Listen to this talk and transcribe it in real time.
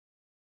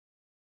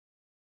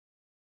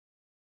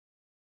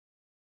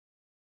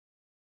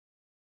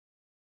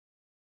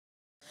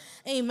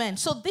Amen.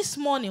 So this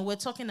morning we're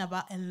talking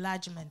about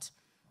enlargement.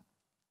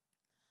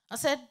 I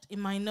said in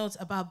my notes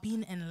about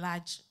being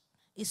enlarged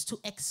is to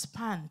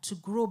expand, to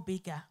grow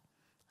bigger,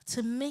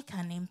 to make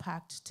an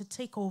impact, to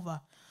take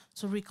over,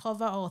 to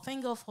recover all.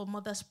 Thank God for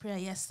Mother's prayer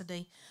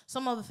yesterday.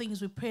 Some of the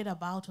things we prayed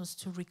about was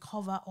to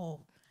recover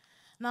all.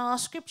 Now, our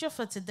scripture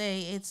for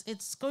today,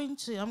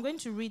 I'm going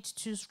to read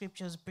two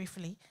scriptures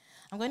briefly.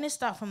 I'm going to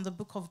start from the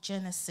book of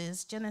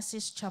Genesis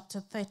chapter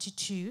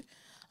 32.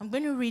 I'm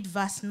going to read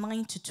verse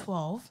 9 to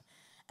 12.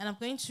 And I'm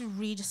going to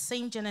read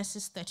same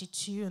Genesis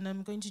 32, and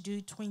I'm going to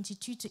do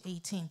 22 to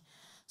 18.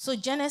 So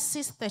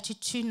Genesis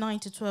 32, 9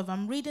 to 12.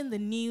 I'm reading the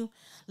New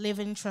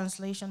Living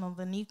Translation of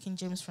the New King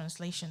James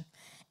Translation.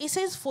 It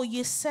says, For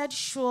you said,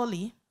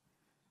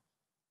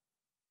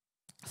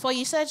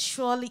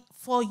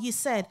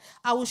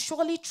 I will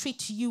surely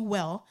treat you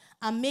well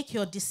and make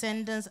your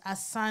descendants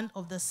as sand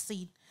of the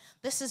sea.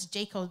 This is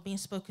Jacob being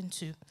spoken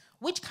to,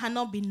 which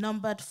cannot be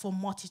numbered for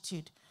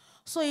multitude.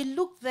 So he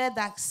looked there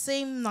that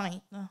same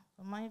night. No,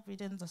 am I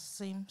reading the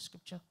same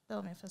scripture? Bear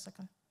with me for a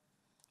second.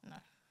 No.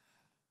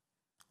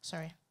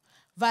 Sorry.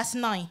 Verse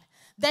 9.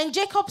 Then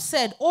Jacob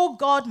said, O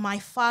God, my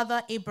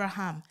father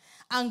Abraham,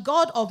 and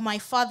God of my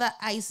father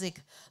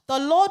Isaac, the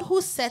Lord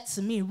who said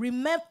to me,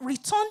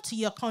 return to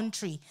your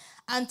country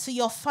and to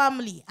your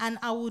family, and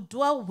I will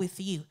dwell with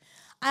you.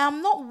 I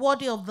am not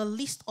worthy of the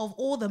least of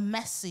all the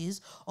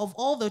mercies of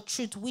all the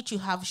truth which you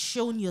have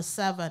shown your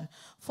servant.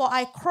 For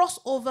I crossed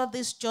over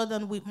this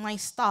Jordan with my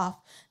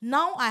staff.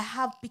 Now I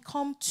have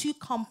become two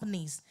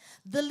companies.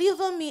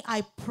 Deliver me,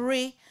 I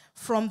pray,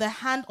 from the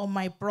hand of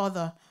my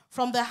brother,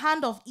 from the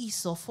hand of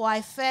Esau, for I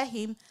fear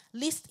him,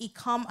 lest he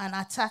come and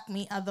attack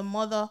me as the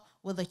mother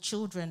with the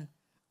children.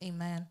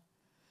 Amen.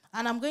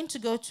 And I'm going to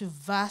go to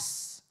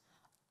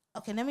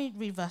let me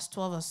read verse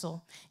 12 or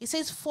so. It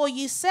says, For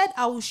you said,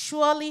 I will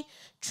surely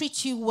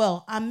treat you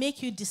well and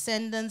make you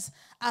descendants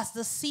as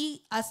the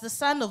sea, as the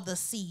sand of the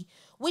sea,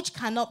 which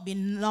cannot be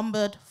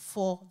numbered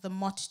for the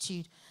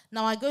multitude.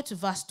 Now I go to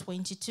verse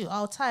 22.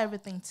 I'll tie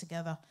everything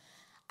together.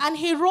 And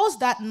he rose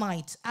that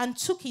night and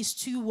took his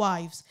 2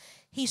 wives,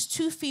 his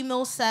 2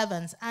 female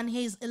servants, and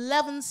his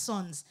 11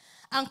 sons,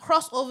 and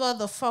crossed over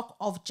the fork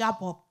of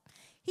Jabbok.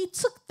 He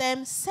took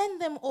them, sent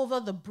them over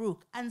the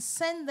brook, and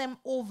sent them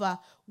over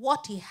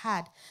what he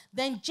had.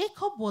 Then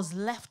Jacob was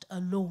left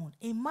alone.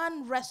 A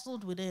man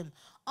wrestled with him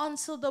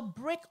until the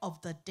break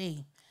of the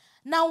day.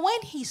 Now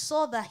when he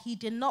saw that he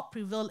did not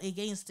prevail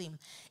against him,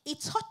 he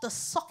touched the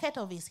socket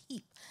of his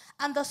hip,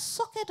 and the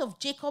socket of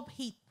Jacob's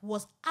hip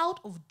was out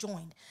of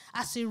joint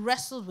as he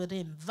wrestled with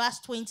him. Verse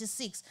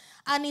 26,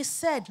 and he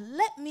said,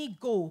 Let me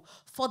go,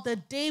 for the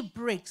day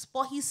breaks.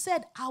 But he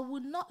said, I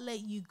will not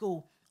let you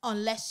go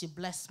unless you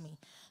bless me.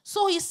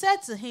 So he said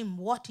to him,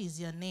 What is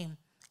your name?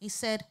 He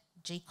said,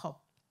 Jacob.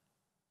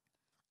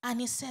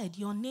 And he said,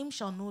 Your name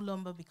shall no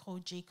longer be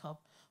called Jacob,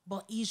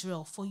 but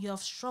Israel, for you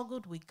have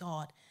struggled with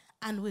God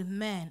and with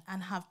men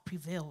and have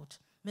prevailed.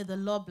 May the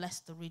Lord bless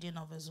the reading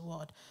of his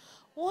word.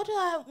 What do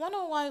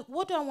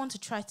I want to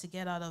try to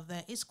get out of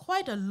there? It's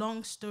quite a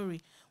long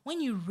story when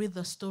you read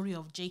the story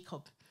of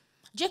Jacob.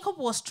 Jacob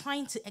was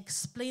trying to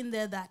explain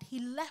there that he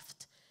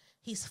left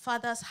his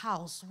father's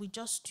house with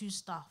just 2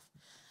 staff.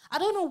 I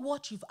don't know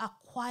what you've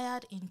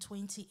acquired in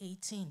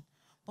 2018,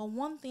 but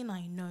one thing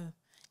I know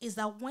is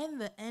that when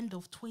the end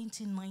of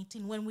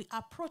 2019, when we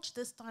approach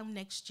this time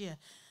next year,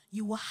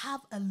 you will have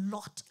a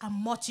lot, a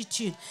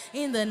multitude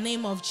in the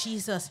name of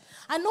Jesus.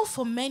 I know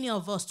for many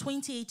of us,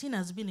 2018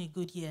 has been a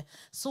good year.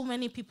 So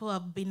many people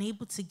have been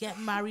able to get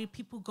married,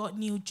 people got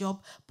new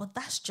job, but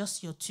that's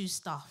just your 2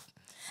 staff.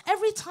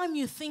 Every time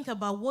you think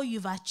about what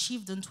you've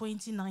achieved in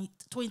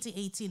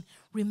 2018,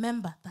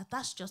 remember that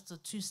that's just the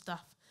 2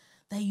 staff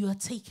that you are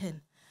taking,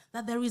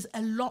 that there is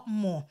a lot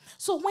more.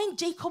 So when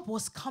Jacob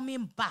was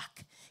coming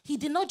back, he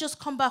did not just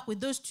come back with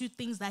those 2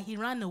 things that he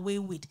ran away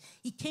with.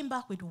 He came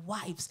back with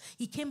wives.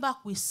 He came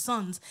back with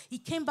sons. He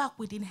came back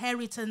with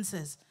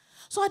inheritances.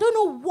 So I don't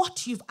know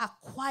what you've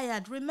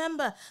acquired.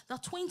 Remember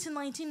that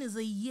 2019 is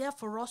a year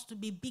for us to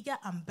be bigger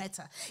and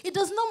better. It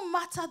does not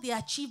matter the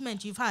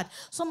achievement you've had.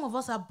 Some of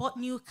us have bought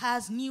new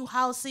cars, new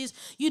houses,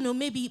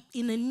 maybe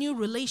in a new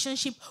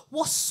relationship.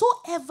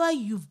 Whatsoever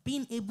you've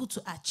been able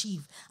to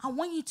achieve, I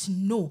want you to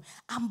know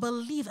and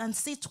believe and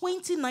say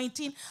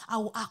 2019, I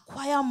will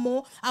acquire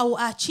more, I will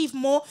achieve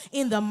more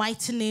in the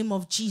mighty name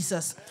of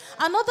Jesus.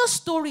 Another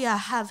story I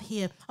have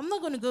here, I'm not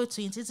going to go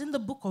to it. It's in the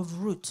book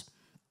of Ruth.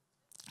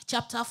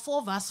 Chapter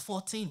 4, verse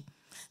 14.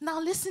 Now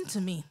listen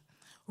to me.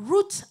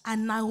 Ruth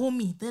and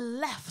Naomi, they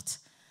left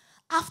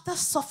after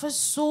suffering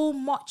so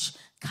much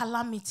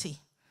calamity.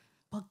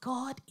 But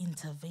God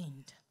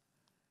intervened.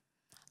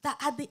 That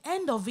at the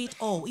end of it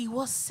all, it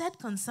was said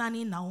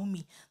concerning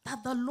Naomi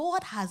that the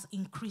Lord has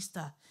increased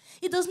her.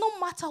 It does not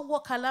matter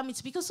what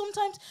calamity, because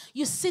sometimes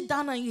you sit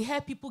down and you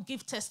hear people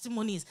give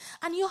testimonies,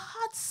 and your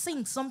heart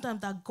sinks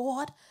sometimes that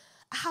God,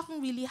 I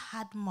haven't really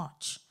had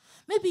much.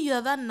 Maybe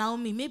you're that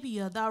Naomi, maybe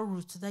you're that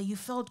Ruth, that you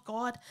felt,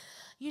 God,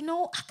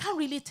 I can't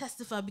really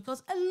testify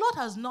because a lot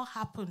has not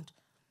happened.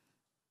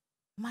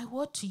 My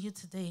word to you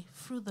today,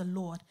 through the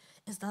Lord,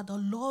 is that the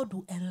Lord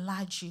will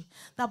enlarge you.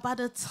 That by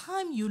the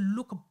time you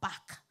look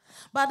back,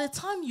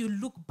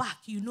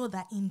 you know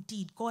that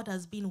indeed God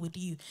has been with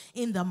you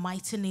in the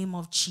mighty name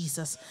of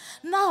Jesus.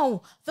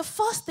 Now, the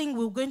first thing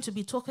we're going to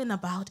be talking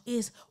about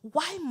is,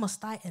 why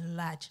must I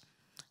enlarge?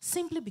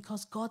 Simply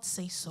because God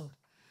says so.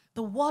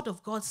 The word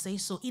of God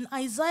says so. In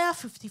Isaiah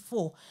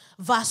 54,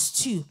 verse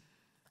 2,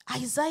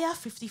 Isaiah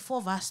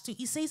 54, verse 2,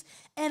 it says,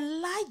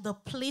 enlarge the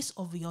place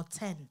of your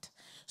tent,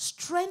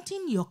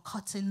 strengthen your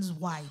curtains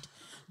wide.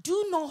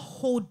 Do not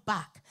hold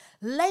back.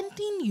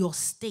 Lengthen your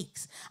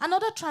stakes.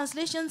 Another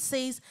translation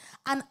says,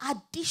 an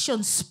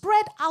addition,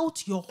 spread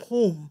out your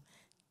home.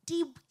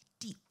 Dig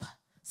deep.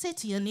 Say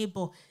to your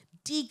neighbor,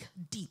 dig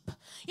deep.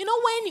 You know,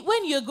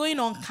 when you're going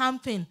on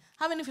camping,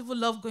 how many people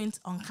love going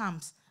on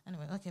camps?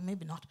 Anyway, okay,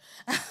 maybe not.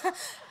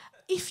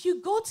 If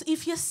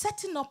you're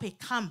setting up a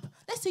camp,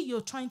 let's say you're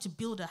trying to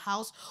build a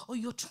house or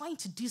you're trying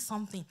to do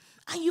something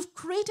and you've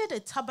created a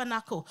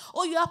tabernacle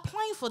or you're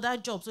applying for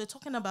that job. So we're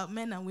talking about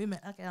men and women.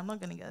 Okay, I'm not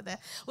going to get there.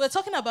 We're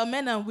talking about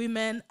men and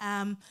women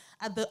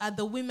at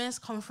the women's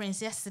conference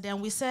yesterday,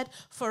 and we said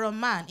for a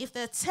man, if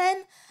there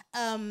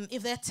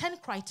are 10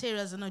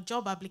 criteria in a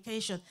job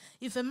application,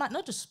 if a man,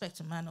 not to suspect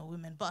a man or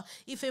women, but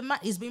if a man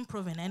is being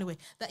proven anyway,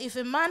 that if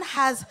a man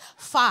has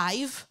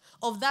 5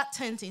 of that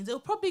 10 things, they'll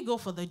probably go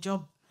for the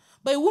job.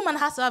 But a woman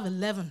has to have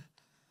 11.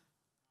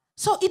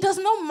 So it does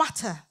not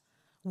matter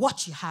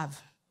what you have.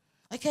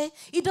 Okay?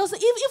 It doesn't,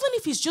 even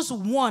if it's just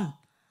one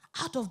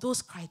out of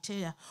those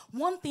criteria,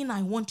 one thing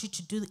I want you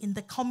to do in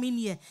the coming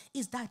year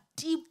is that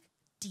dig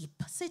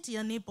deep. Say to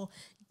your neighbor,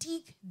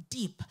 dig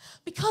deep.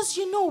 Because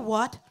you know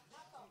what?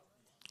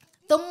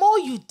 The more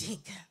you dig,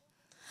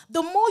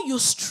 the more you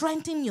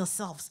strengthen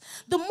yourselves,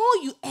 the more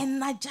you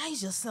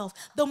energize yourself,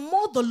 the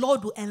more the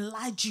Lord will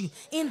enlarge you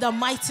in the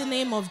mighty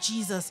name of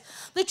Jesus.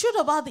 The truth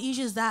about the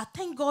issue is that,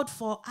 thank God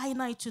for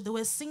I92. They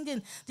were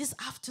singing this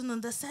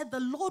afternoon. They said,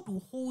 the Lord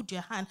will hold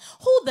your hand.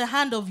 Hold the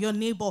hand of your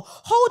neighbor.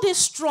 Hold it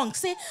strong.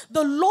 Say,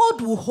 the Lord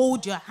will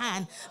hold your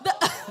hand.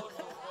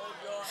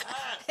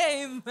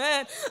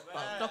 Amen.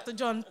 Oh, Dr.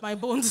 John, my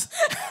bones.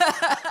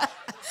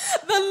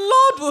 The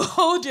Lord will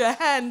hold your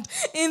hand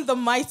in the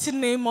mighty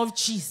name of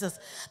Jesus.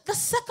 The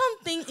second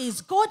thing is,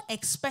 God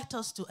expects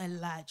us to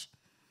enlarge.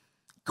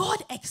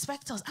 God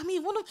expects us. I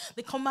mean, one of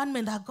the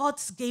commandments that God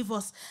gave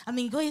us,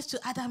 going to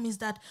Adam, is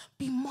that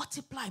be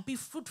multiplied, be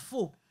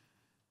fruitful,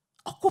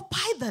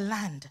 occupy the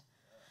land.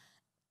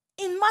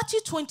 In Matthew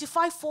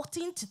 25,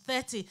 14 to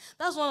 30,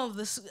 that's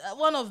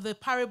one of the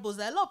parables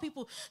that a lot of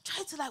people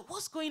try to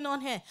what's going on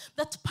here?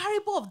 That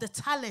parable of the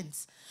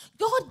talents.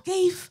 God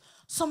gave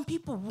some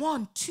people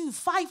 1, 2,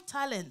 5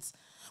 talents.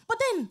 But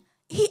then,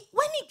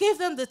 when he gave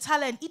them the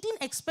talent, he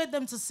didn't expect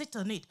them to sit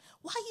on it.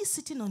 Why are you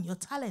sitting on your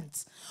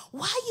talents?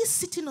 Why are you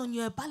sitting on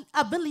your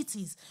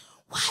abilities?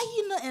 Why are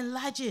you not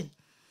enlarging?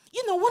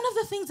 You know, one of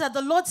the things that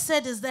the Lord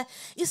said is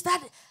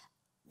that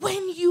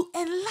when you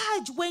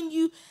enlarge, when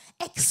you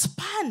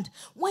expand,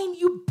 when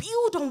you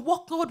build on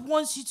what God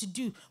wants you to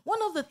do,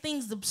 one of the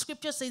things the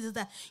scripture says is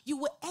that you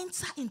will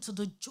enter into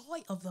the joy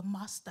of the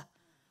master.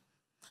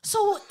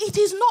 So it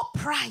is not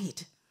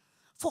pride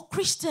for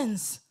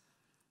Christians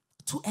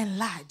to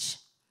enlarge.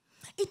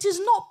 It is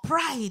not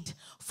pride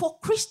for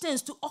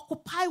Christians to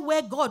occupy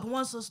where God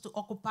wants us to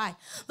occupy.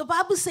 The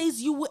Bible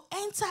says you will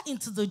enter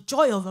into the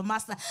joy of the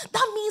master.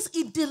 That means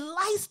it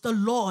delights the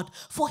Lord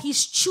for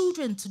his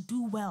children to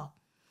do well.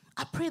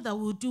 I pray that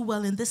we'll do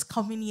well in this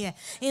coming year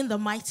in the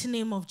mighty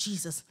name of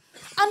Jesus.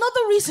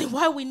 Another reason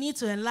why we need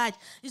to enlarge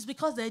is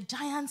because there are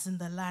giants in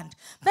the land.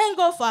 Thank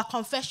God for our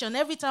confession.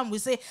 Every time we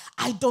say,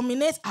 I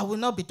dominate, I will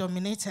not be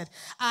dominated.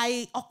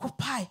 I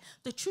occupy.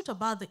 The truth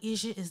about the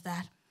issue is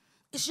that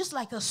it's just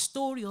like a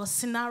story or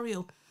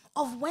scenario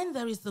of when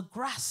there is the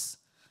grass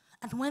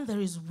and when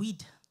there is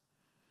weed.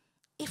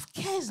 If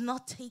care is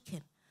not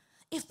taken,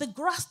 if the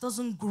grass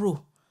doesn't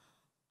grow,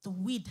 the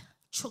weed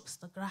chokes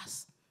the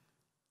grass.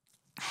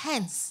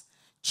 Hence,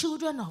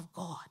 children of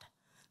God,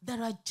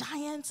 there are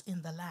giants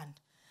in the land.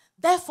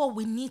 Therefore,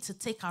 we need to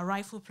take our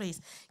rightful place.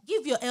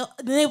 Give your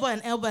neighbor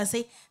an elbow and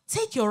say,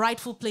 take your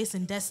rightful place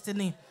in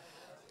destiny.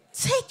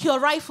 Take your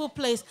rightful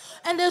place.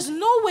 And there's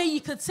no way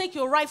you could take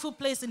your rightful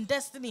place in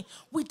destiny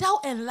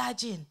without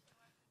enlarging.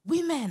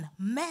 Women,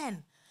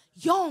 men,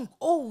 young,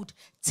 old,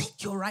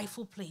 take your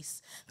rightful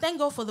place. Thank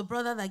God for the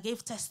brother that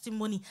gave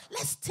testimony.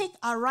 Let's take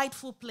our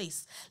rightful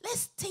place.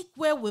 Let's take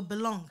where we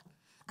belong.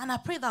 And I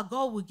pray that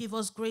God will give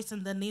us grace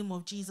in the name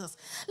of Jesus.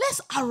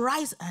 Let's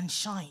arise and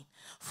shine,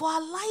 for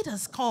our light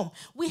has come.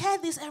 We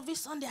heard this every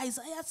Sunday,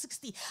 Isaiah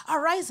 60.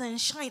 Arise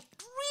and shine.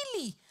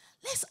 Really,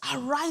 let's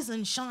arise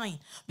and shine.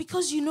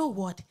 Because you know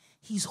what?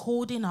 He's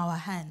holding our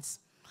hands.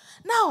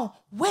 Now,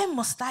 where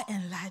must I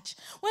enlarge?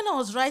 When I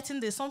was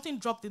writing this, something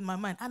dropped in my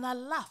mind, and I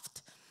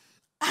laughed.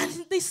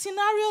 And the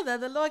scenario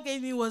that the Lord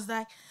gave me was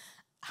like,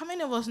 how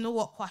many of us know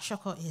what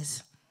kwashiorkor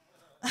is?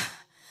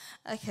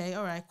 Okay,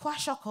 all right.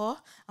 Kwashiorkor,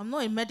 I'm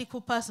not a medical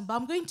person, but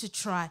I'm going to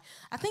try.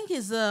 I think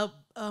it's a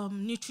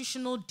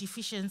nutritional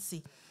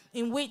deficiency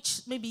in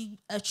which maybe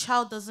a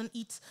child doesn't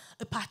eat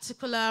a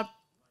particular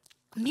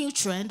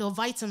nutrient or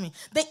vitamin.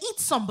 They eat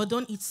some but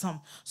don't eat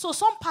some. So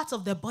some parts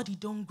of their body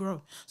don't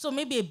grow. So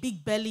maybe a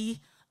big belly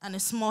and a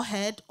small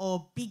head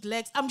or big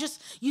legs. I'm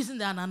just using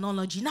that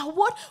analogy. Now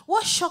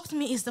what shocked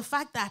me is the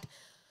fact that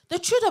the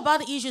truth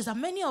about the issue is that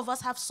many of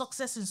us have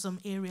success in some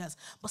areas,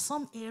 but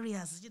some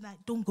areas,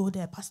 don't go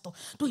there, Pastor.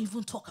 Don't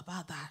even talk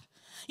about that.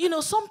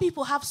 Some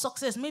people have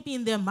success maybe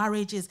in their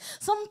marriages.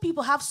 Some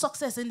people have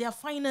success in their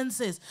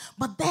finances,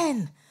 but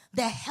then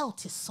their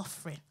health is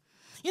suffering.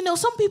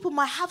 Some people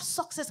might have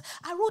success.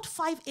 I wrote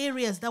 5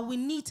 areas that we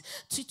need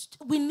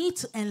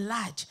to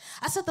enlarge.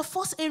 I said the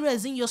first area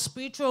is in your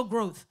spiritual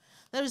growth.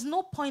 There is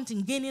no point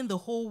in gaining the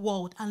whole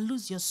world and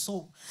lose your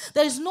soul.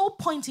 There is no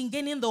point in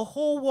gaining the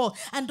whole world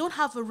and don't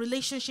have a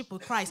relationship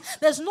with Christ.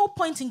 There's no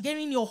point in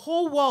gaining your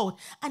whole world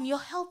and your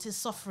health is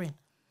suffering.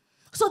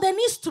 So there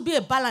needs to be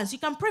a balance. You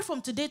can pray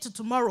from today to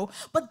tomorrow,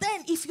 but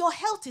then if your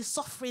health is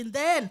suffering,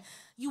 then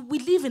we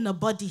live in a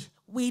body.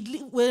 We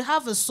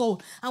have a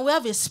soul and we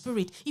have a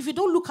spirit. If you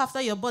don't look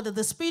after your body,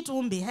 the spirit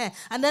won't be here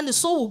and then the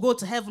soul will go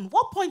to heaven.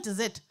 What point is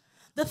it?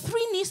 The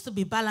 3 needs to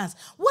be balanced.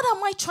 What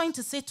am I trying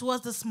to say to us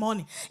this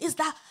morning is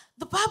that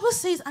the Bible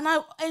says, and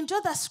I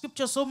enjoy that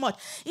scripture so much,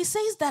 it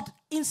says that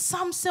in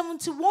Psalm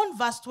 71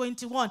 verse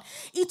 21,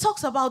 it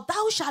talks about,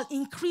 thou shalt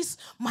increase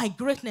my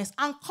greatness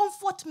and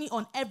comfort me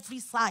on every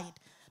side.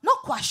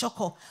 Not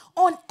kwashoko,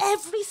 on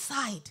every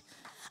side.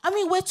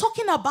 We're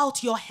talking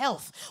about your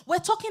health. We're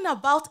talking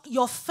about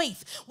your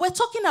faith. We're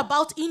talking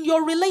about in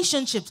your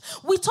relationships.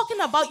 We're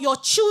talking about your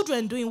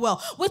children doing well.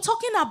 We're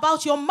talking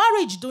about your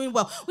marriage doing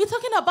well. We're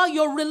talking about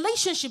your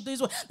relationship doing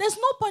well. There's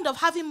no point of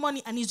having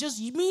money and it's just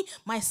me,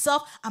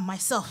 myself, and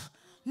myself.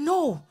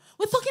 No.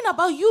 We're talking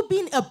about you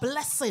being a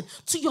blessing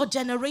to your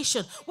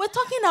generation. We're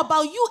talking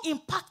about you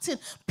impacting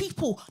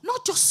people,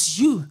 not just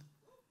you.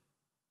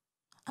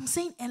 I'm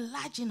saying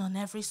enlarging on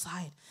every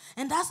side.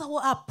 And that's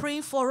what I'm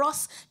praying for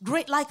us,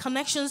 Great Light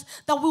Connections,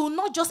 that we will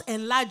not just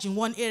enlarge in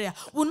one area.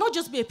 We'll not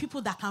just be a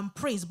people that can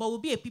praise, but we'll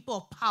be a people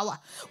of power.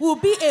 We'll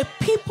be a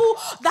people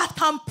that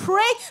can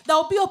pray, that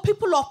will be a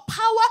people of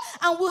power,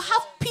 and we'll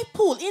have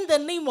people in the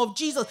name of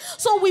Jesus.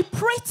 So we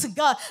pray to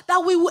God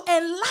that we will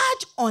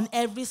enlarge on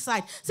every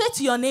side. Say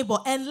to your neighbor,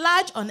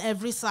 enlarge on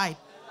every side.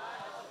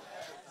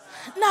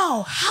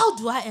 Now, how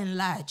do I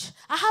enlarge?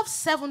 I have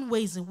 7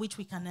 ways in which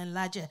we can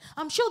enlarge it.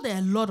 I'm sure there are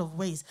a lot of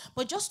ways,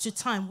 but just to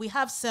time, we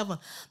have 7.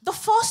 The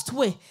first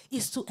way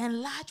is to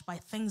enlarge by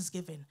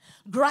thanksgiving,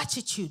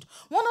 gratitude.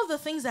 One of the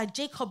things that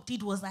Jacob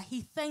did was that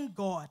he thanked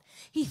God.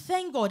 He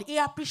thanked God. He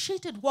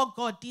appreciated what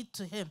God did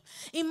to him.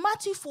 In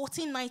Matthew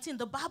 14:19,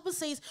 the Bible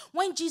says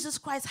when Jesus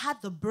Christ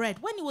had the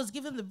bread, when he was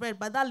given the bread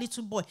by that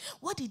little boy,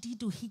 what did he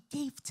do? He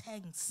gave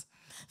thanks.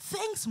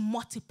 Thanks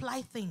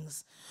multiply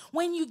things.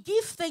 When you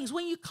give thanks,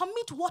 when you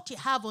commit what you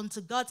have onto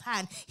God's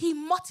hand, he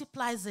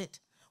multiplies it.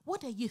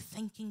 What are you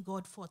thanking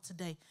God for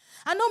today?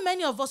 I know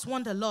many of us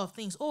want a lot of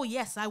things. Oh,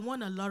 yes, I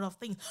want a lot of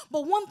things.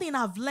 But one thing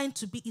I've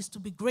learned is to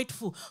be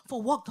grateful for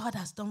what God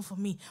has done for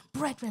me.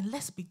 Brethren,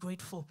 let's be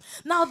grateful.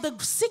 Now, the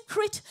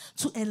secret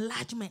to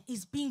enlargement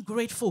is being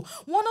grateful.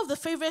 One of the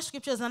favorite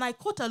scriptures, and I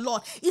quote a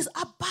lot, is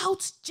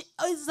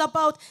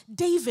about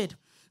David.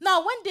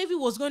 Now, when David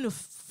was going to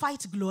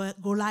fight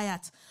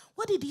Goliath,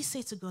 what did he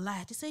say to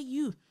Goliath? He said,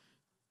 you,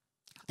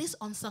 this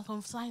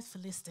uncircumcised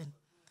Philistine,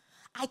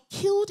 I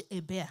killed a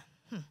bear.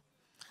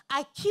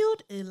 I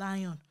killed a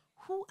lion.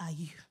 Who are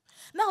you?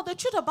 Now, the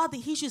truth about the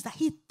issue is that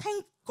he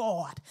thanked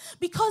God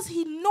because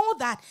he know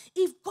that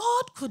if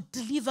God could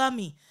deliver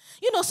me,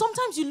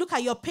 sometimes you look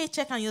at your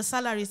paycheck and your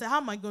salary and say, how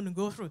am I going to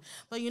go through?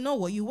 But you know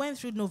what? You went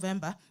through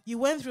November. You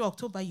went through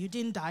October. You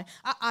didn't die.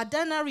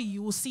 January,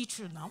 you will see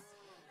through now.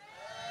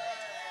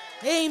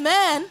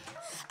 Amen.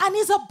 And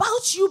it's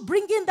about you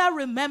bringing that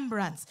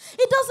remembrance.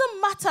 It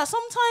doesn't matter.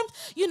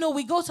 Sometimes,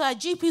 we go to our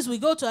GPs, we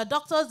go to our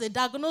doctors, they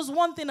diagnose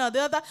one thing or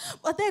the other.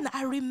 But then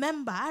I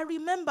remember.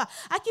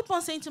 I keep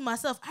on saying to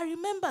myself, I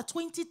remember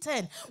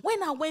 2010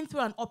 when I went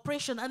through an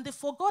operation and they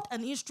forgot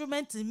an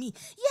instrument in me.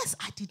 Yes,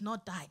 I did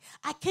not die.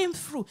 I came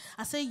through.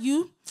 I say,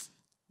 you're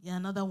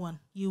another one.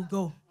 You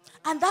go.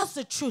 And that's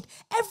the truth.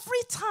 Every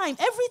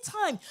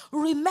time,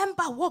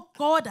 remember what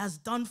God has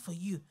done for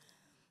you.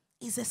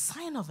 Is a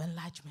sign of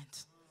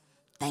enlargement.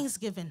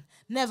 Thanksgiving.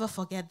 Never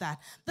forget that.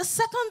 The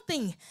second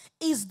thing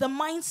is the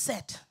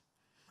mindset.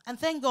 And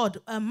thank God,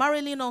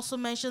 Marilyn also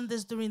mentioned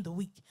this during the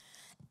week.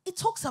 It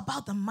talks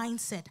about the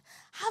mindset.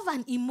 Have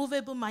an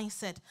immovable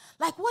mindset.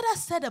 Like what I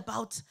said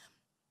about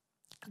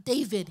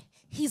David,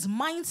 his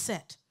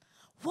mindset.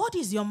 What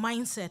is your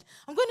mindset?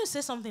 I'm going to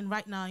say something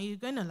right now. You're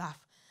going to laugh.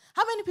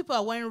 How many people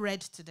are wearing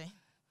red today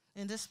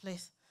in this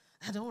place?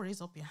 Don't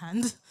raise up your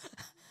hand.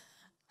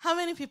 How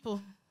many people?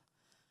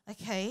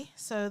 Okay,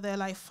 so they're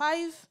like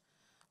 5,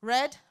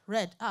 red.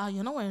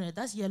 You're not wearing red.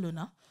 That's yellow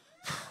now.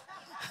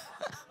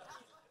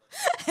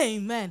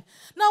 Amen.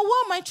 Now,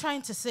 what am I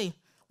trying to say?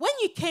 When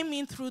you came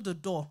in through the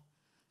door,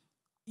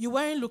 you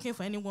weren't looking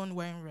for anyone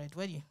wearing red,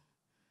 were you?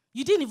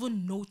 You didn't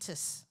even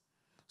notice.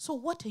 So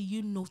what are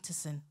you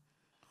noticing?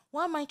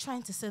 What am I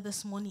trying to say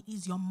this morning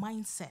is your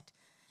mindset.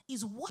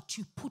 Is what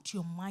you put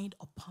your mind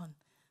upon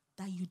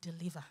that you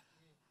deliver.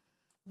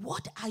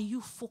 What are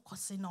you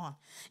focusing on?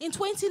 In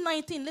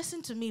 2019,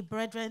 listen to me,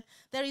 brethren,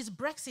 there is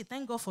Brexit.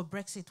 Thank God for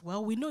Brexit.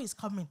 Well, we know it's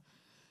coming.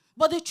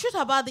 But the truth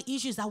about the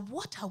issue is that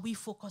what are we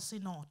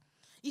focusing on?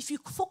 If you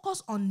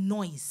focus on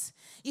noise,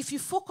 if you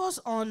focus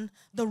on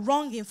the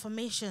wrong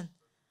information,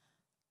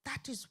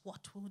 that is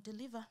what will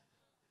deliver.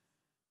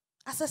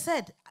 As I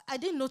said, I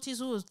didn't notice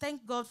who was.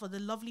 Thank God for the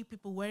lovely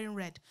people wearing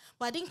red.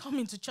 But I didn't come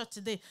into church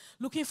today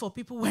looking for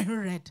people wearing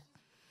red.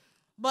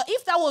 But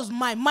if that was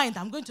my mind,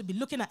 I'm going to be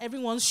looking at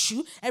everyone's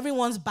shoe,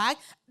 everyone's bag.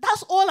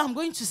 That's all I'm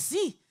going to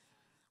see.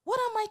 What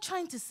am I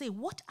trying to say?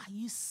 What are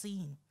you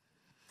seeing?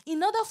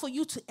 In order for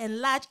you to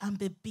enlarge and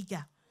be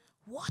bigger,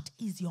 what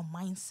is your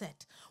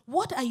mindset?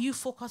 What are you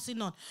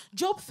focusing on?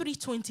 Job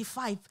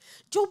 3:25.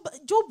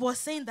 Job was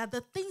saying that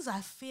the things I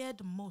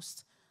feared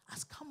most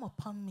has come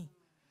upon me.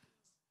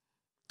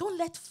 Don't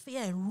let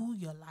fear rule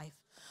your life.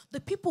 The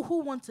people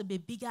who want to be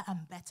bigger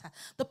and better,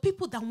 the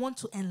people that want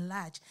to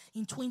enlarge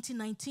in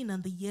 2019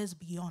 and the years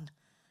beyond,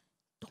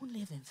 don't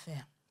live in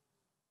fear.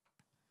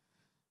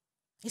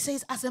 He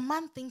says, as a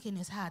man thinks in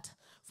his heart,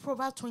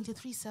 Proverbs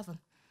 23:7,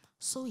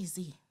 so is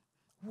he.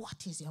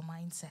 What is your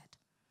mindset?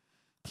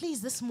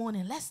 Please, this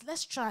morning,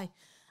 let's try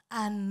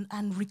and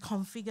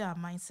reconfigure our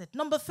mindset.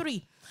 Number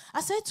 3,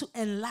 I said to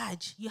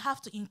enlarge, you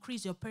have to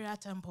increase your prayer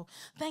tempo.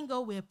 Thank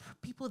God we're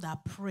people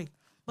that pray.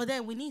 But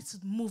then we need to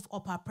move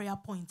up our prayer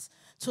points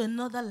to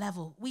another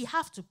level. We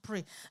have to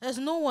pray. There's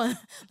no one,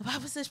 the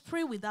Bible says,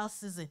 pray without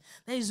ceasing.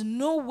 There is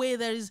no way,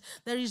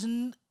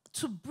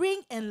 to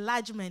bring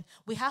enlargement,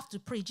 we have to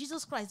pray.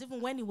 Jesus Christ,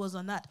 even when he was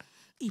on earth,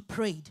 he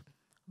prayed.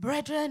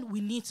 Brethren,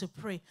 we need to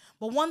pray.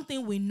 But one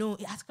thing we know,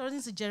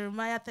 according to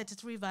Jeremiah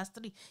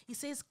 33:3, he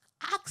says,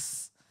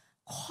 ask,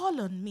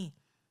 call on me,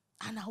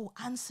 and I will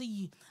answer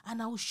you,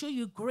 and I will show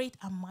you great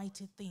and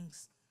mighty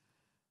things.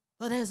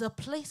 But there's a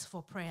place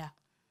for prayer.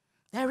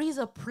 There is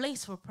a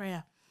place for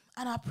prayer.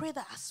 And I pray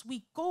that as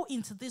we go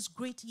into this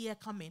great year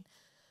coming,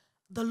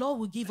 the Lord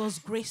will give us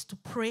grace to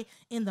pray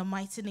in the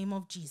mighty name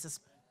of Jesus.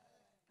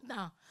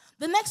 Now,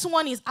 the next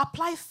one is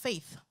apply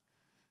faith.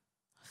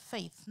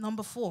 Faith,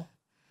 number 4.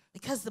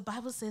 Because the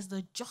Bible says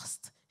the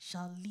just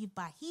shall live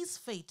by his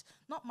faith,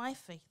 not my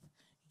faith,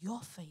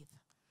 your faith.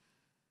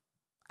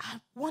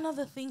 And one of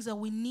the things that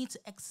we need to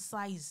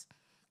exercise,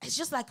 it's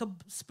just like a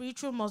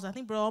spiritual muscle. I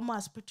think Brother Omar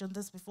has preached on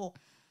this before.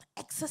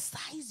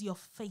 Exercise your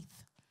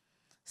faith.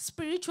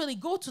 Spiritually,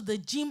 go to the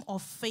gym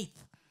of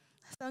faith.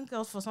 Thank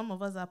God for some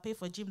of us that pay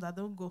for gym that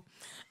don't go.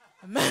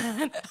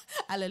 Amen.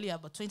 Hallelujah.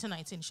 But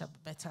 2019 shall be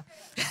better.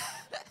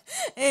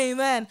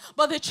 Amen.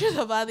 But the truth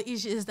about the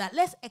issue is that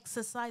let's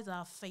exercise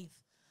our faith.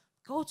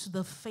 Go to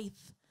the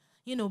faith,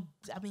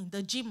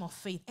 the gym of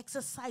faith.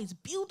 Exercise,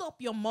 build up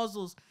your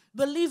muscles.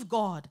 Believe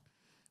God.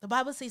 The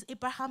Bible says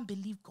Abraham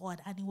believed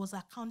God and it was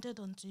accounted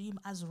unto him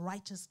as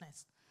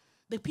righteousness.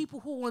 The people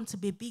who want to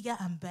be bigger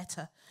and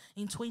better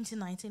in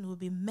 2019 will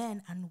be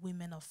men and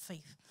women of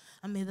faith.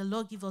 And may the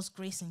Lord give us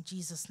grace in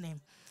Jesus' name.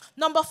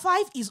 Number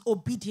 5 is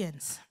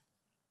obedience.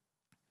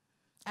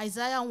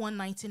 Isaiah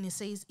 1:19, it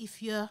says,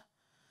 if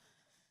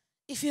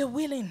you're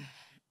willing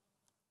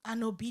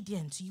and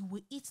obedient, you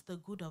will eat the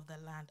good of the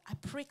land. I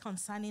pray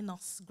concerning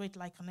us, Great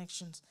Light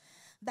Connections,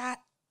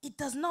 that it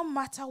does not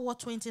matter what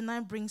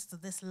 29 brings to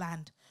this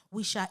land.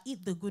 We shall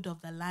eat the good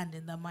of the land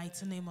in the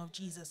mighty name of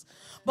Jesus.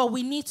 But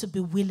we need to be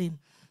willing.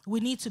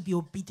 We need to be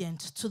obedient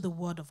to the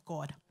word of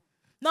God.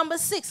 Number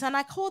 6, and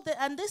I called it,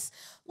 and this,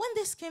 when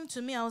this came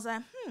to me, I was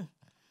like,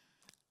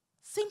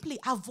 simply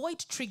avoid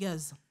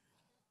triggers.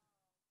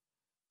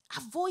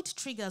 Avoid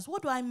triggers.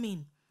 What do I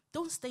mean?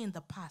 Don't stay in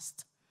the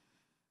past.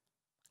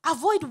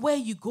 Avoid where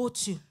you go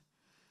to.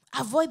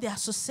 Avoid the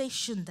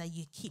association that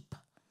you keep.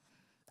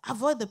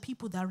 Avoid the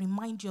people that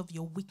remind you of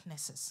your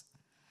weaknesses.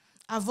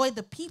 Avoid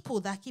the people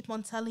that keep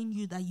on telling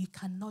you that you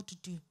cannot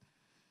do.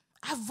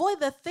 Avoid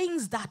the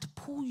things that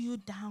pull you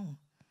down.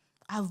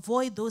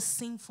 Avoid those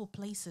sinful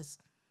places.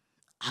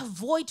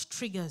 Avoid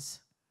triggers.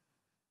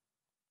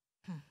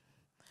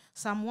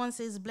 Psalm 1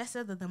 says, blessed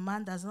is the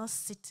man does not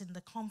sit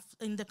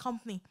in the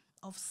company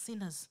of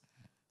sinners.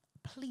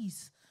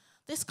 Please,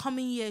 this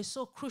coming year is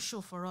so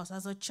crucial for us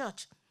as a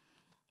church,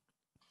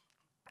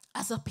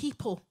 as a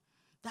people,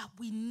 that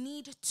we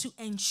need to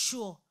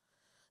ensure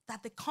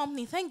that the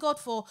company, thank God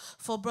for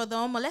Brother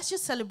Omar. Let's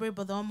just celebrate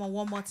Brother Omar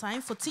one more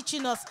time for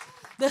teaching us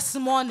this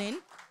morning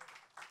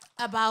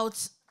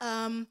about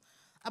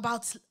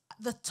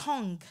the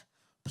tongue.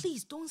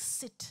 Please don't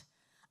sit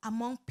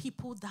among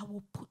people that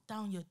will put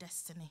down your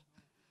destiny.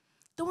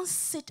 Don't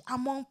sit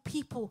among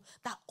people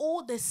that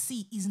all they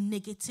see is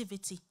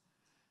negativity.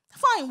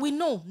 Fine, we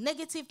know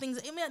negative things.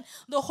 Amen.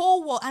 The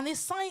whole world, and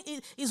it's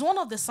one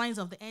of the signs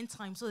of the end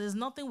time. So there's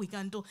nothing we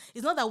can do.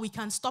 It's not that we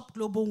can stop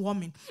global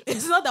warming.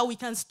 It's not that we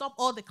can stop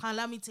all the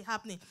calamity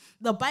happening.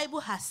 The Bible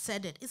has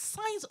said it. It's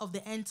signs of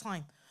the end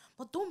time.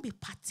 But don't be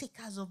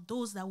partakers of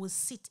those that will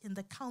sit in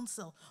the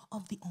council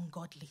of the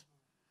ungodly.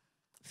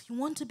 If you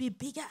want to be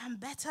bigger and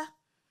better,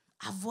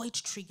 avoid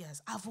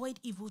triggers. Avoid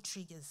evil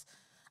triggers.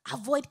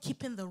 Avoid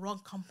keeping the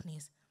wrong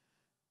companies.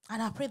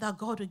 And I pray that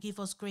God will give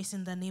us grace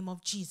in the name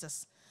of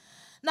Jesus.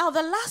 Now,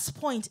 the last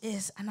point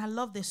is, and I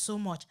love this so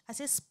much, I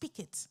say speak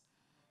it.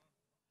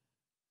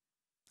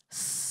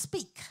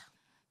 Speak.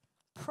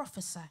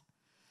 Prophesy.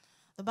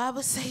 The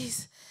Bible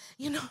says,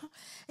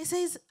 it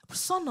says,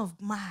 Son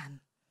of man,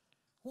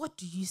 what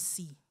do you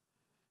see?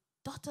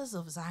 Daughters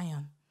of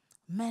Zion,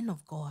 men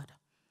of God,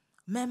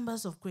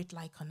 members of Great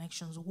Light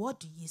Connections, what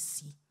do you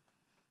see?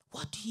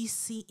 What do you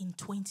see in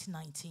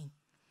 2019?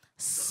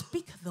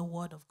 Speak the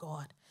word of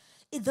God.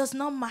 It does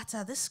not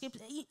matter. This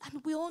scripture,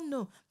 and we all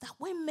know that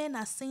when men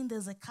are saying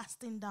there's a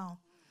casting down,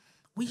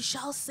 we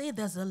shall say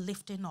there's a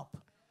lifting up.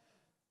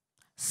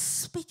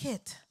 Speak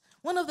it.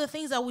 One of the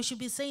things that we should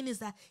be saying is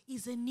that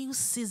it's a new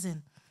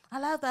season. I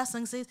love that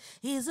song. It says,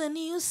 it's a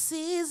new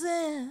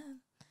season.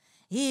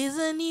 It's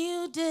a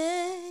new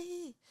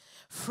day.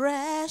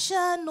 Fresh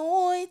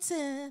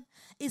anointing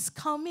is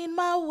coming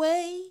my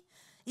way.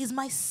 It's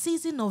my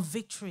season of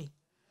victory.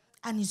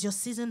 And it's your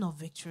season of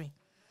victory.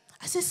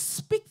 I say,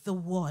 speak the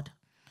word.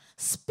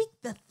 Speak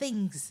the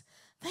things.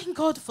 Thank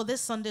God for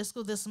this Sunday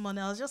school this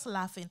morning. I was just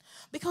laughing.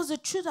 Because the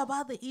truth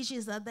about the issue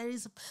is that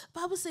the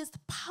Bible says the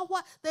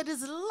power, there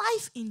is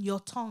life in your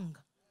tongue.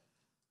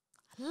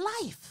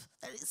 Life.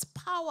 There is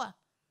power.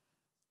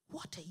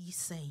 What are you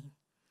saying?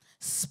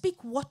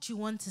 Speak what you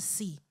want to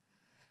see.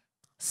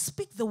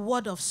 Speak the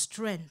word of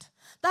strength.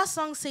 That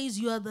song says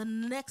you are the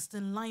next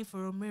in line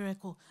for a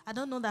miracle. I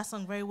don't know that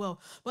song very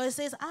well. But it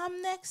says,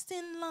 I'm next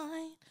in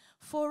line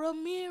for a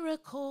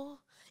miracle.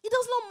 It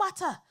does not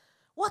matter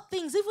what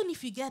things, even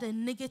if you get a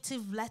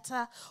negative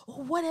letter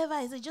or whatever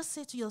it is, just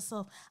say to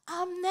yourself,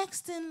 I'm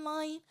next in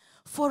line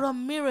for a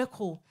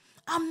miracle.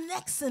 I'm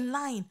next in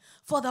line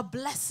for the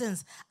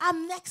blessings.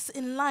 I'm next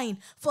in line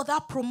for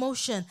that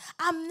promotion.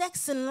 I'm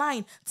next in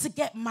line to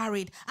get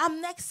married.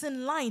 I'm next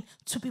in line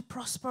to be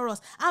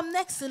prosperous. I'm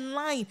next in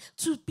line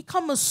to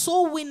become a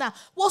soul winner.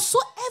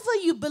 Whatsoever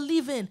you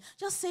believe in,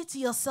 just say to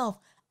yourself,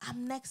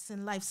 I'm next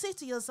in life. Say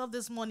to yourself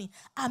this morning,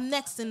 I'm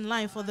next in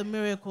line for the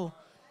miracle.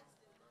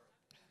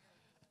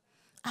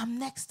 I'm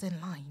next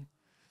in line.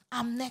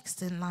 I'm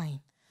next in line.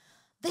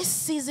 This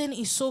season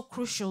is so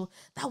crucial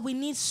that we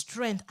need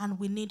strength and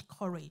we need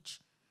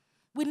courage.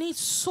 We need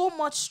so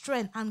much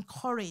strength and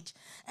courage.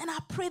 And I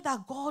pray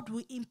that God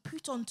will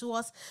impute unto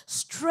us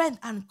strength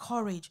and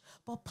courage.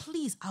 But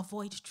please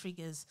avoid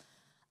triggers.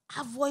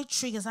 Avoid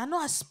triggers. I know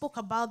I spoke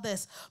about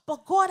this,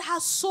 but God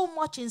has so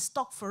much in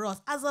stock for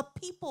us as a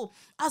people,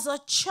 as a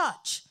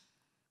church.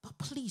 But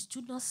please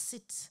do not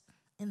sit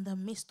in the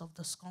midst of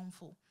the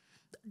scornful.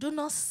 Do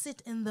not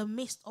sit in the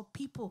midst of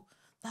people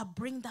that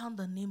bring down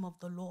the name of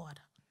the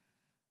Lord.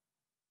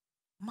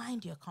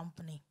 Mind your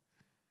company.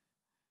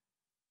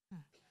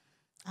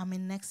 I'm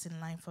next in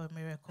line for a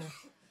miracle.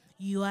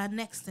 You are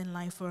next in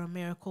line for a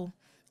miracle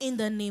in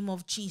the name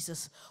of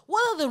Jesus.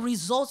 What are the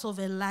results of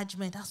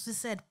enlargement? As we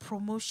said,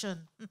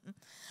 promotion.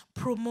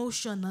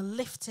 Promotion, a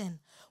lifting.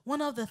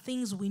 One of the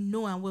things we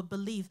know and we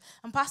believe,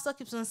 and Pastor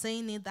keeps on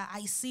saying it, that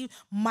I see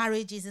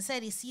marriages. He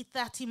said he see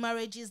 30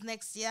 marriages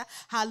next year.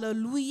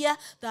 Hallelujah.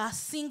 The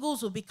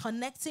singles will be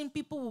connecting.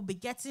 People will be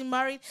getting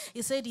married.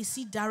 He said he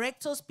see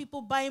directors,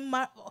 people buying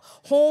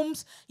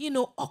homes,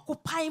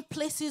 occupying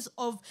places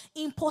of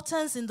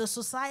importance in the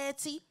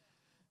society.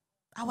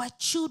 Our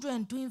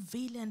children doing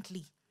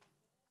valiantly.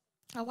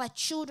 Our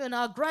children,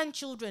 our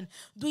grandchildren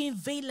doing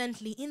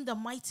valiantly in the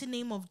mighty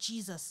name of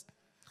Jesus.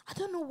 I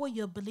don't know what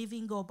you're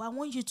believing, God, but I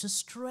want you to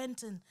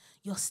strengthen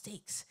your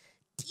stakes.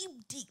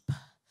 Deep.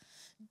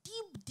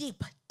 Dig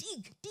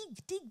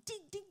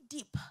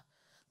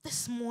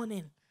this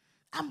morning.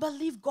 And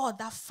believe God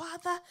that,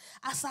 Father,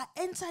 as I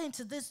enter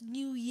into this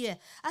new year,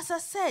 as I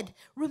said,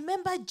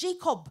 remember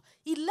Jacob,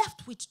 he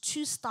left with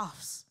 2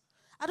 staffs.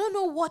 I don't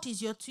know what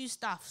is your 2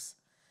 staffs,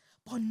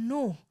 but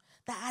know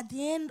that at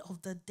the end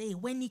of the day,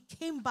 when he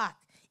came back,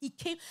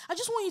 I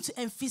just want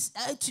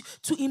you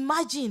to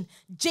imagine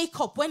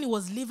Jacob when he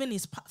was leaving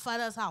his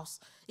father's house.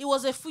 He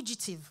was a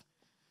fugitive.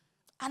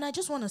 And I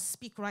just want to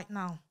speak right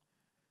now.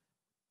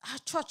 Our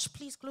church,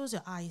 please close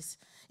your eyes.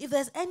 If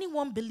there's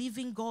anyone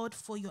believing God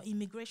for your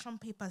immigration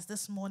papers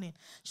this morning,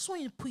 just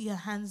want you to put your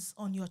hands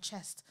on your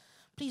chest.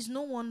 Please,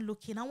 no one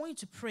looking. I want you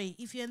to pray.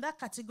 If you're in that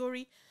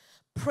category,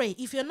 pray.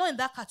 If you're not in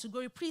that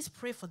category, please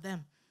pray for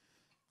them.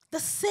 The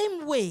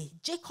same way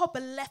Jacob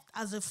left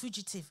as a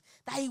fugitive,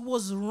 that he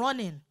was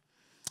running.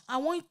 I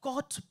want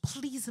God to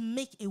please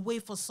make a way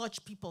for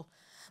such people.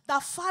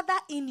 That, Father,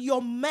 in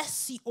your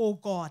mercy, oh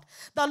God,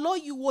 that,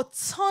 Lord, you will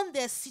turn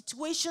their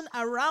situation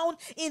around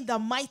in the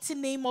mighty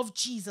name of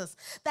Jesus.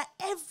 That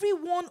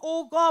everyone,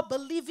 oh God,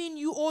 believing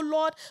you, oh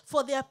Lord,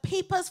 for their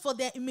papers, for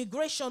their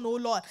immigration, oh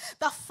Lord,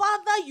 that,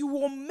 Father, you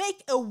will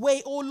make a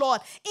way, oh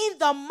Lord, in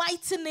the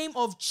mighty name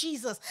of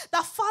Jesus.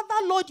 That,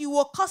 Father, Lord, you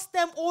will cause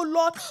them, oh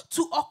Lord,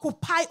 to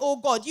occupy, oh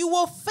God. You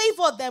will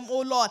favor them,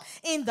 oh Lord,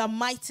 in the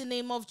mighty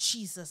name of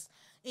Jesus.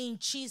 In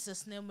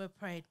Jesus' name we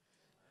pray.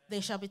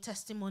 There shall be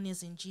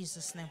testimonies in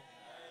Jesus' name.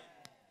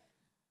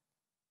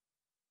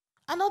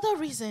 Another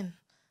reason,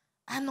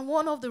 and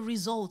one of the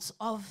results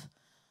of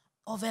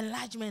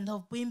enlargement,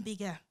 of being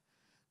bigger,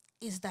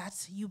 is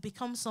that you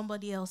become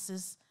somebody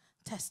else's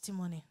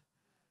testimony.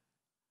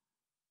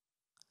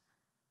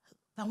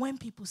 That when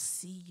people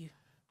see you,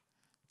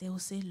 they will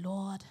say,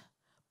 Lord,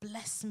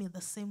 bless me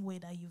the same way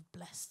that you've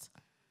blessed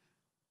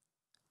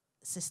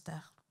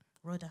Sister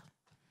Rhoda.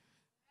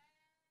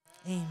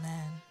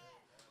 Amen.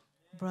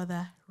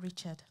 Brother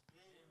Richard.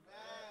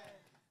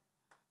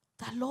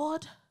 That,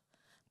 Lord,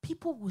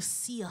 people will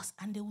see us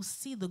and they will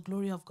see the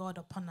glory of God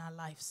upon our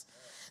lives.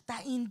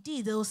 That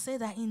indeed, they will say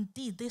that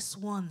indeed these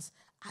ones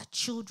are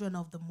children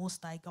of the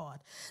Most High God.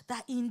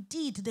 That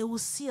indeed they will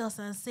see us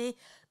and say,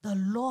 the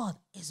Lord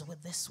is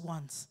with these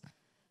ones.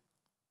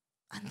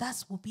 And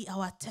that will be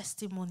our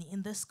testimony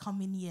in this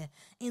coming year,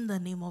 in the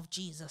name of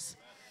Jesus.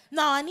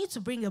 Now, I need to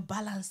bring a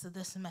balance to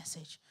this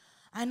message.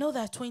 I know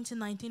that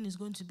 2019 is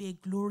going to be a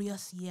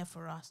glorious year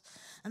for us,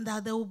 and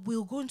that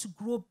we're going to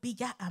grow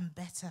bigger and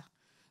better.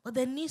 But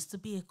there needs to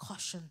be a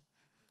caution.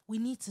 We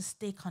need to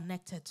stay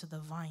connected to the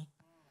vine.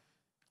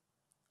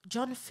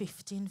 John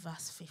 15,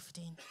 verse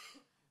 15.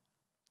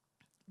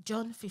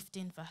 John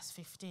 15, verse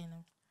 15.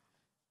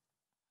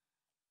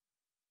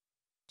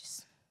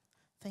 Just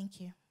thank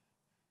you.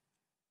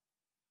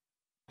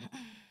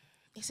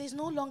 It says,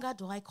 no longer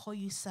do I call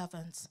you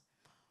servants,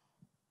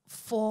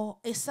 for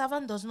a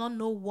servant does not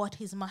know what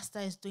his master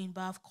is doing,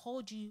 but I've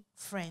called you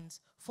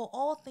friends. For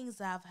all things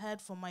that I've heard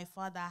from my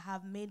Father I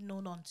have made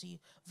known unto you.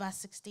 Verse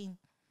 16.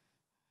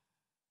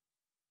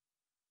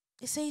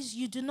 It says,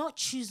 you do not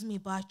choose me,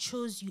 but I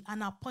chose you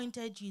and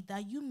appointed you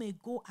that you may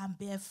go and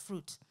bear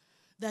fruit,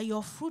 that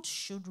your fruit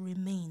should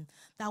remain,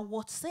 that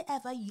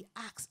whatsoever you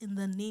ask in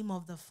the name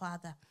of the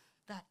Father,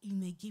 that he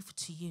may give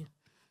to you.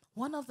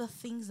 One of the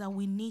things that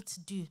we need to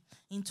do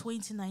in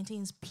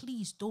 2019 is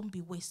please don't be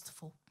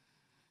wasteful.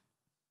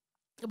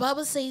 The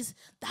Bible says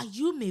that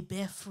you may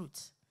bear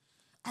fruit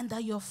and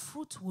that your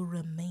fruit will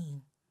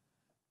remain.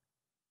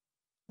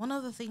 One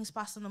of the things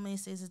Pastor Nome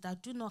says is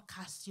that do not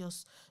cast your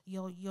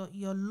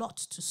lot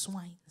to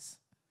swines.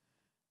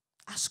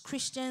 As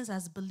Christians,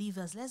 as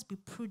believers, let's be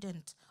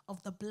prudent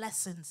of the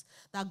blessings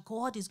that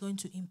God is going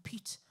to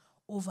impute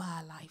over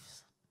our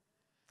lives.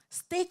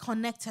 Stay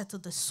connected to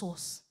the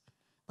source.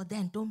 But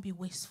then don't be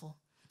wasteful.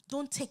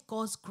 Don't take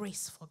God's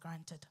grace for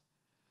granted.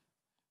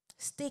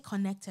 Stay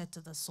connected to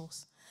the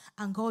source.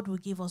 And God will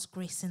give us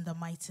grace in the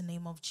mighty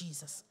name of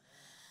Jesus.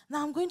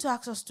 Now I'm going to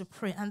ask us to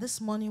pray. And this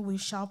morning we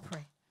shall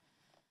pray.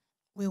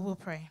 We will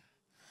pray.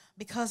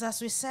 Because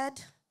as we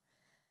said,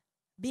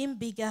 being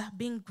bigger,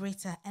 being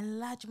greater,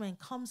 enlargement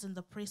comes in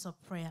the place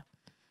of prayer.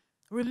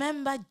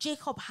 Remember,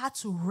 Jacob had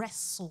to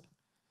wrestle.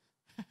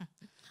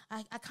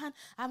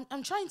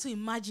 I'm trying to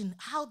imagine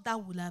how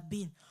that would have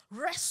been.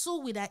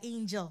 Wrestle with an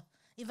angel.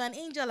 If an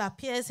angel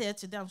appears here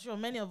today, I'm sure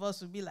many of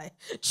us will be like,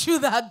 through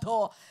that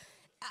door.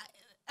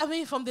 I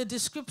mean, from the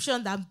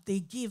description that they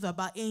give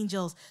about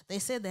angels, they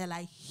say they're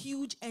like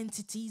huge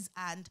entities.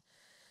 And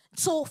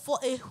so for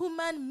a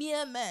human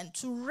mere man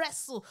to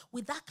wrestle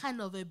with that kind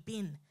of a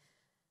being,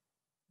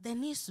 there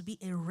needs to be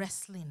a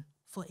wrestling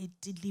for a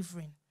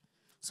delivering.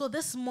 So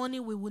this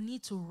morning we will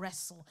need to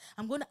wrestle.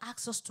 I'm going to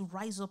ask us to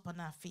rise up on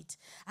our feet.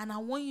 And I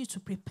want you to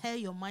prepare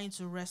your mind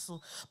to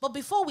wrestle. But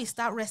before we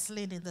start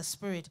wrestling in the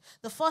spirit,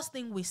 the first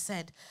thing we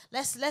said,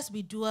 let's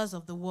be doers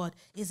of the word,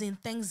 is in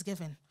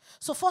thanksgiving.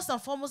 So first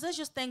and foremost, let's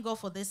just thank God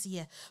for this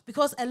year.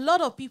 Because a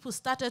lot of people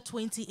started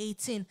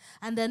 2018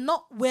 and they're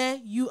not where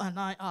you and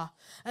I are.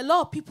 A lot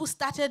of people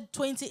started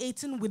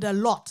 2018 with a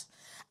lot.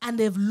 And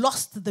they've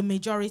lost the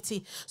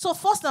majority. So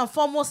first and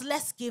foremost,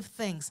 let's give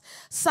thanks.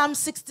 Psalm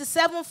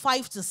 67,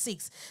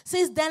 5-6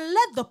 says, then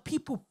let the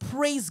people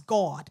praise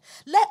God.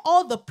 Let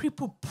all the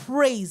people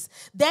praise.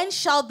 Then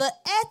shall the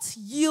earth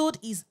yield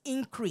his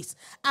increase.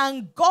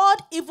 And God,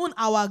 even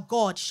our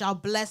God, shall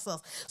bless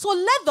us. So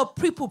let the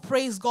people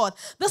praise God.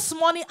 This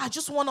morning, I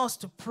just want us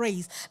to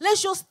praise.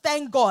 Let's just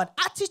thank God.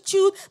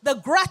 Attitude, the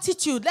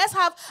gratitude. Let's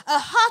have a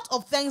heart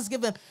of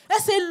thanksgiving.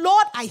 Let's say,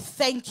 Lord, I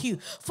thank you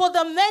for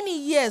the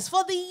many years,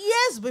 for the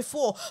years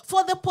before,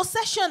 for the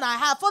possession I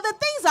have, for the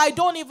things I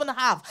don't even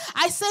have.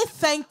 I say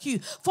thank you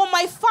for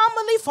my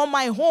family, for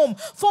my home,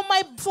 for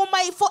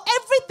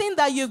everything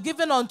that you've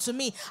given unto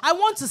me. I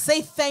want to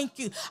say thank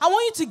you. I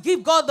want you to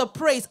give God the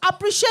praise.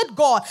 Appreciate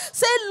God.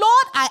 Say,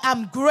 Lord, I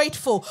am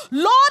grateful.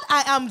 Lord,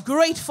 I am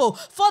grateful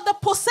for the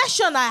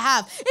possession I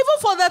have,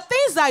 even for the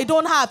things I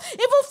don't have,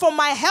 even for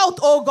my health,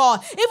 oh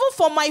God, even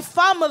for my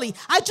family.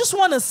 I just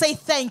want to say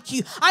thank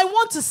you. I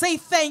want to say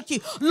thank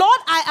you. Lord,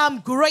 I am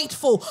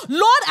grateful.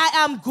 Lord, I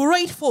am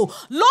grateful.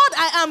 Lord,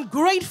 I am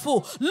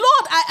grateful.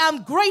 Lord, I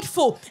am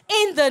grateful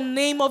in the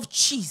name of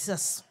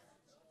Jesus.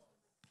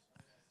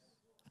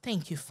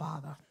 Thank you,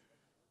 Father.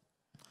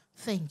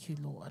 Thank you,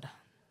 Lord.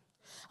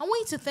 I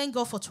want you to thank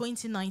God for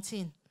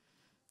 2019.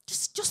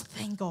 Just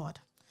thank God.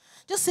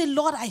 Just say,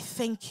 Lord, I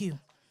thank you.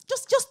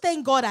 Just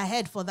thank God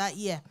ahead for that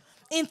year.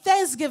 in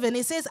thanksgiving,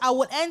 it says, I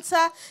will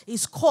enter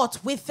his court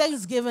with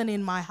thanksgiving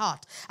in my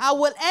heart. I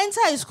will enter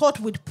his court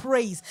with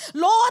praise.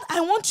 Lord,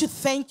 I want to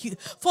thank you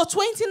for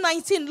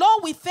 2019.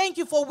 Lord, we thank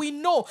you for we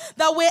know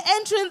that we're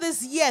entering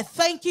this year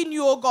thanking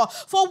you, oh God.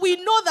 For we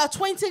know that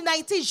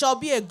 2019 shall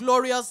be a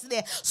glorious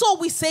year. So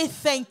we say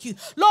thank you.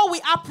 Lord,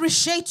 we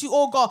appreciate you,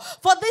 oh God,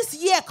 for this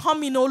year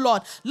coming, oh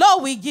Lord.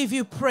 Lord, we give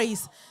you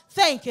praise.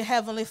 Thank you,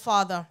 Heavenly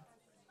Father.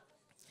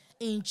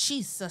 In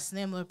Jesus'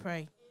 name we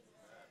pray.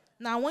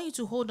 Now, I want you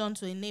to hold on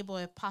to a neighbor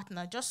or a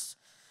partner just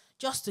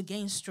to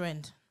gain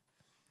strength.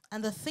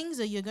 And the things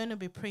that you're going to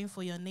be praying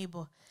for your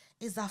neighbor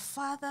is that,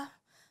 Father,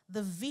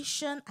 the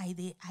vision and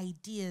the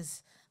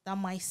ideas that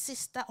my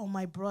sister or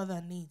my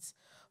brother needs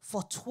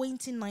for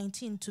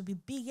 2019 to be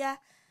bigger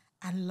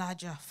and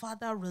larger,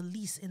 Father,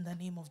 release in the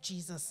name of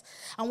Jesus.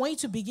 I want you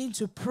to begin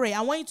to pray. I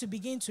want you to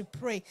begin to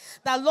pray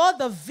that, Lord,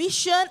 the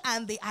vision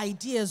and the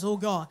ideas, oh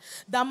God,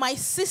 that my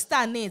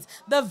sister needs,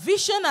 the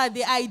vision and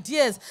the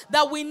ideas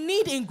that we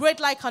need in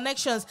Great Light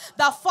Connections,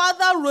 that,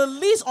 Father,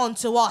 release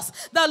unto us.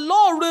 The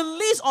Lord,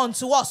 release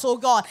unto us, oh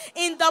God,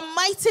 in the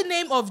mighty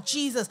name of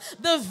Jesus.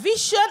 The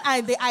vision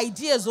and the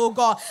ideas, oh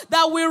God,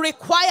 that we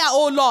require,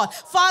 oh Lord,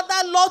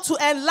 Father, Lord,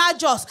 to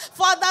enlarge us.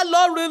 Father,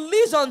 Lord,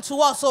 release unto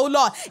us, oh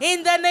Lord,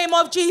 in the name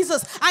of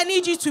Jesus. I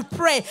need you to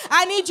pray.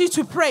 I need you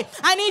to pray.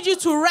 I need you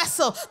to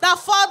wrestle. That,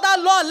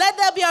 Father, Lord, let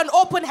there be an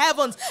open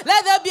heavens.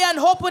 Let there be an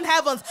open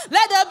heavens.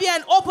 Let there be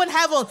an open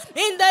heaven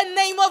in the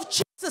name of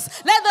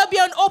Jesus. Let there be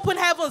an open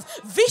heavens.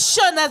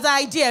 Vision as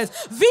ideas.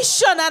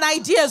 Vision and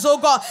ideas, oh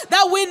God,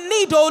 that we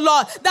need, oh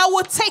Lord, that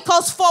will take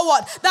us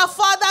forward. That,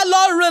 Father,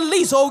 Lord,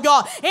 release, oh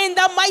God, in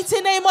the mighty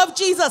name of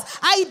Jesus.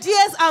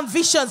 Ideas and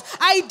visions.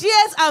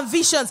 Ideas and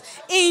visions.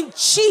 In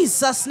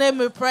Jesus' name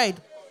we prayed.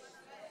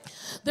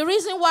 The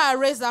reason why I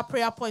raised that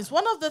prayer point is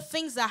one of the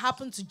things that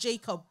happened to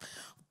Jacob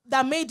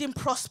that made him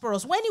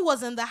prosperous. When he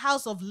was in the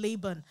house of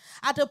Laban,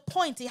 at a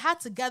point he had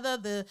to gather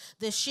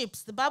the sheep.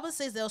 The Bible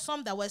says there were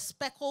some that were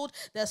speckled,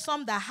 there were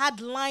some that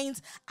had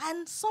lines,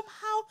 and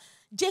somehow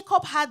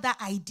Jacob had that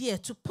idea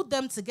to put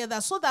them together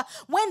so that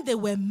when they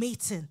were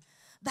mating,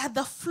 that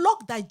the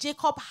flock that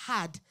Jacob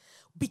had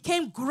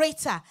became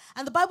greater.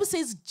 And the Bible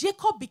says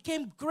Jacob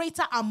became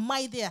greater and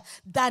mightier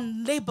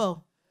than Laban.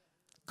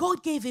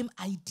 God gave him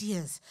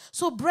ideas.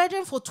 So,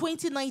 brethren, for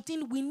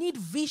 2019, we need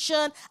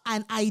vision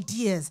and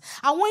ideas.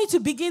 I want you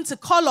to begin to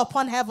call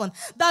upon heaven.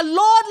 That,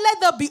 Lord,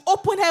 let there be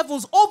open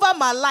heavens over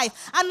my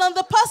life and on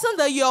the person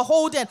that you're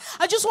holding.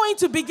 I just want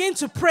you to begin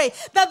to pray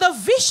that the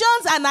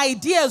visions and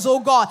ideas, oh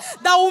God,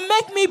 that will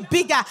make me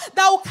bigger,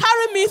 that will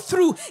carry me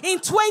through in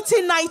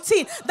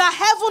 2019, that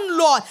heaven,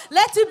 Lord,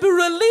 let it be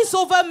released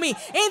over me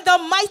in the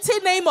mighty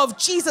name of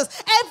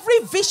Jesus.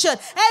 Every vision,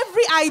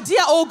 every idea,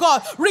 oh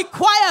God,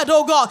 required,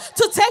 oh God,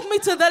 to take me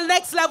to the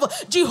next level.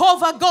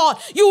 Jehovah God,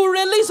 you will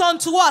release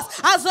unto us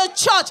as a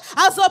church,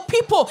 as a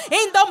people,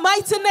 in the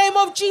mighty name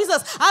of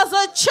Jesus. As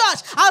a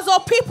church, as a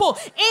people,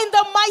 in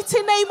the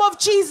mighty name of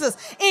Jesus.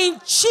 In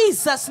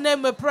Jesus'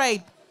 name we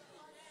pray.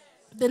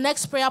 The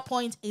next prayer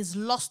point is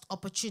lost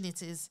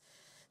opportunities.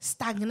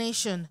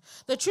 Stagnation.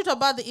 The truth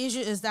about the issue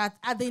is that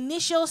at the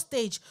initial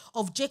stage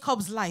of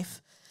Jacob's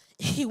life,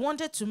 he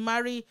wanted to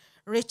marry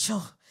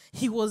Rachel.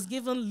 He was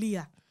given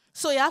Leah.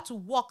 So he had to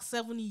walk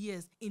 7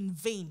 years in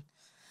vain.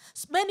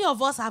 Many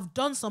of us have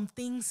done some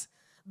things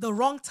the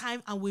wrong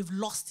time and we've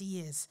lost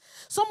years.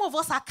 Some of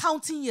us are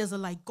counting years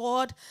and like,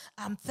 God,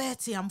 I'm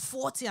 30, I'm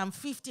 40, I'm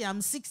 50,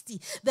 I'm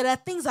 60. There are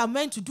things I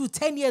meant to do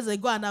 10 years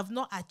ago and I've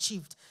not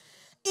achieved.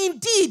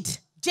 Indeed,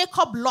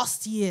 Jacob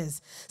lost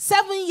years.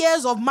 7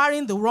 years of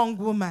marrying the wrong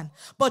woman.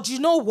 But you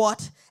know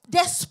what?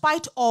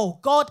 Despite all,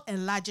 God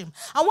enlarged him.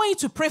 I want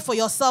you to pray for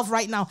yourself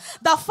right now.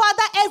 That,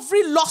 Father,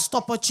 every lost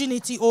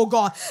opportunity, oh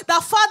God,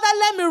 that, Father,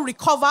 let me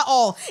recover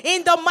all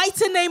in the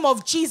mighty name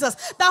of Jesus.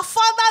 That,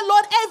 Father,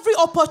 Lord, every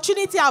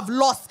opportunity I've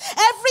lost,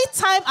 every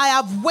time I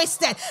have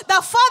wasted,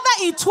 that,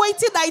 Father, in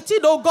 2019,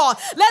 oh God,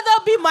 let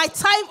there be my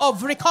time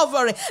of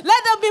recovery.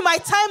 Let there be my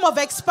time of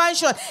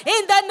expansion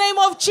in the name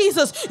of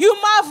Jesus. You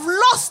might have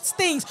lost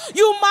things.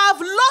 You might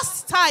have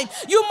lost time.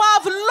 You might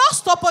have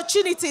lost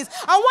opportunities.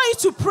 I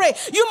want you to pray.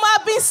 You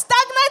might be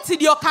stagnant in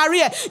your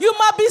career. You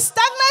might be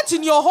stagnant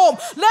in your home.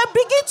 Let's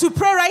begin to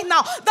pray right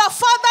now. That,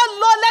 Father,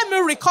 Lord, let me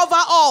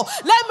recover all.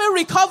 Let me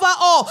recover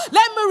all.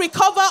 Let me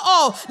recover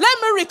all. Let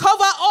me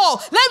recover all.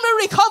 Let me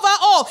recover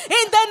all.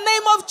 In the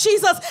name of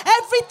Jesus,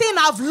 everything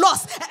I've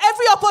lost,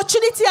 every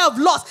opportunity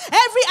I've lost,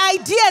 every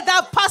idea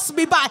that passed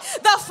me by,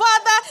 that,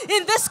 Father,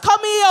 in this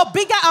coming year,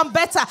 bigger and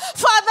better,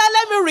 Father,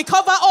 let me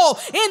recover all.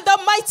 In the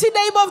mighty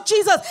name of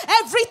Jesus,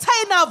 every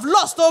time I've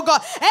lost, oh God,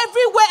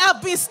 everywhere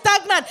I've been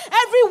stagnant,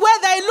 everywhere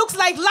that it looks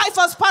like life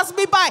has passed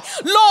me by,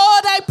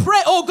 Lord, I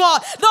pray, oh God,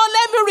 Lord,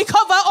 let me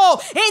recover all.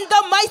 In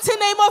the mighty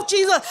name of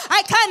Jesus,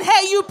 I can't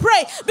hear you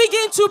pray.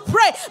 Begin to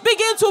pray.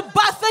 Begin to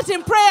bath it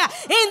in prayer.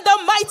 In the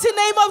mighty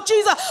name of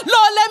Jesus,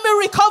 Lord, let me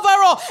recover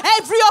all.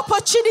 Every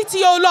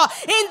opportunity, oh Lord,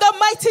 in the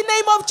mighty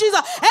name of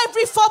Jesus,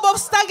 every form of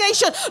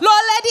stagnation,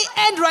 Lord, let it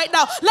end right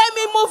now. Let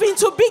me move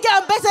into bigger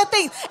and better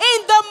things. In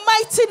the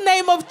mighty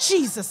name of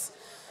Jesus.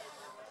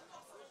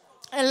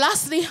 And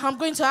lastly, I'm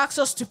going to ask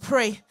us to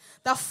pray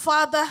that,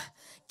 Father,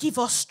 give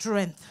us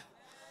strength.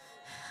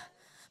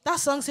 That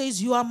song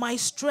says, you are my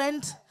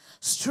strength,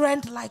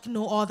 strength like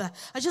no other.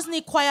 I just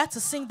need choir to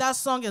sing that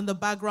song in the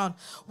background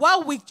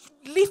while we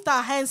lift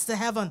our hands to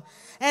heaven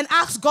and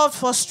ask God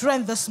for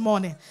strength this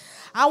morning.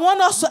 I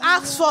want us to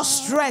ask for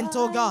strength,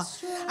 oh God.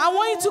 I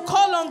want you to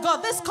call on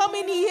God. This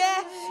coming year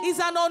is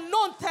an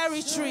unknown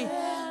territory.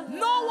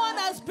 No one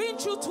has been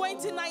through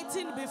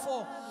 2019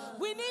 before.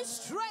 We need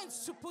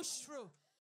strength to push through.